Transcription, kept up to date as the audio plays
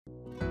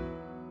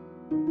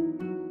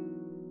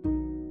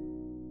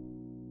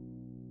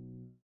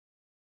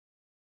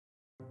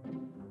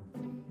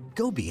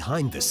go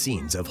behind the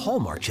scenes of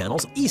Hallmark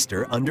Channel's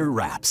Easter Under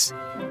Wraps.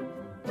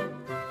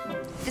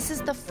 This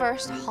is the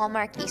first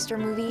Hallmark Easter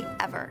movie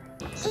ever.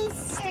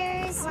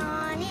 Easter's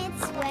on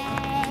its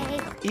way.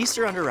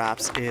 Easter Under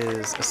Wraps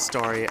is a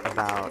story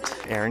about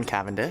Erin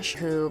Cavendish,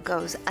 Who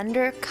goes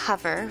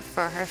undercover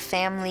for her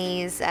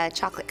family's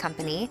chocolate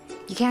company.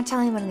 You can't tell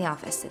anyone in the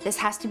office. This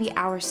has to be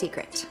our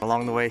secret.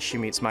 Along the way, she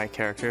meets my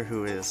character,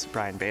 who is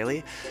Brian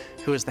Bailey,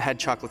 who is the head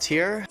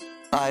chocolatier.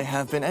 I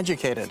have been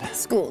educated.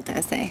 Schooled,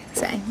 as they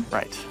say.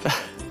 Right.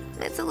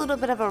 It's a little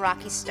bit of a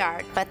rocky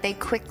start, but they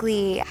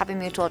quickly have a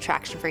mutual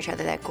attraction for each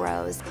other that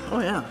grows. Oh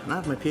yeah, and I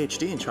have my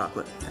PhD in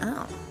chocolate.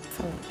 Oh,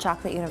 from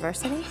Chocolate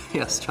University?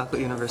 Yes,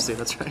 Chocolate University,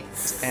 that's right.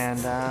 And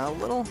a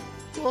little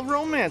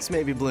romance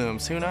maybe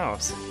blooms, who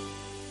knows?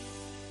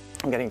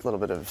 I'm getting a little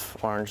bit of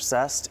orange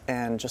zest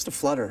and just a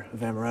flutter of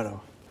amaretto.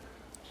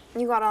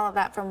 You got all of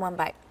that from one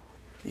bite.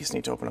 You just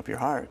need to open up your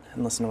heart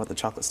and listen to what the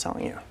chocolate's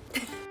telling you.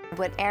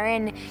 What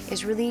Erin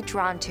is really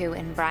drawn to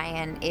in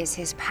Brian is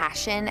his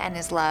passion and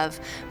his love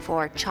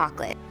for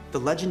chocolate. The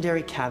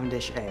legendary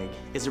Cavendish egg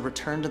is a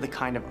return to the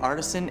kind of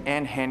artisan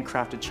and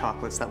handcrafted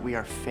chocolates that we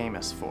are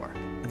famous for.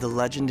 The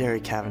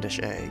legendary Cavendish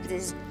egg.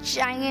 This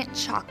giant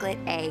chocolate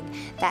egg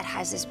that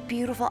has this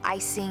beautiful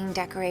icing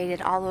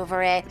decorated all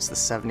over it. It's the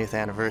 70th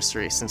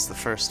anniversary since the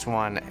first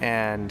one,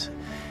 and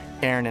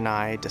Erin and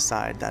I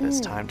decide that it's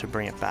time to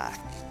bring it back.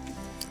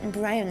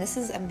 Brian, this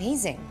is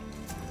amazing.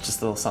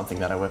 Just a little something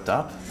that I whipped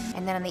up.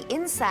 And then on the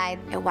inside,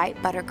 a white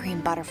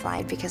buttercream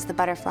butterfly, because the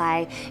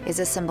butterfly is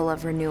a symbol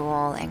of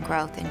renewal and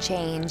growth and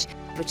change,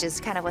 which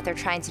is kind of what they're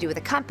trying to do with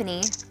the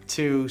company.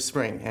 To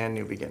spring and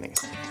new beginnings.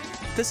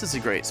 This is a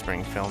great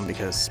spring film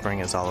because spring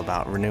is all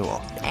about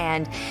renewal.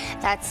 And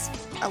that's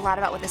a lot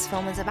about what this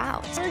film is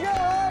about. Here we go!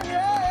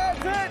 Yeah,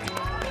 that's it!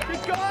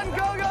 Keep going!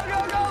 Go, go,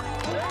 go, go!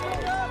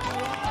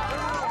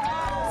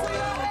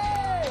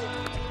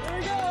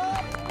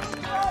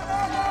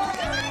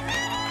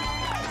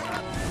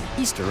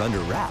 Easter Under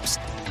Wraps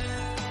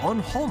on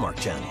Hallmark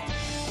Channel.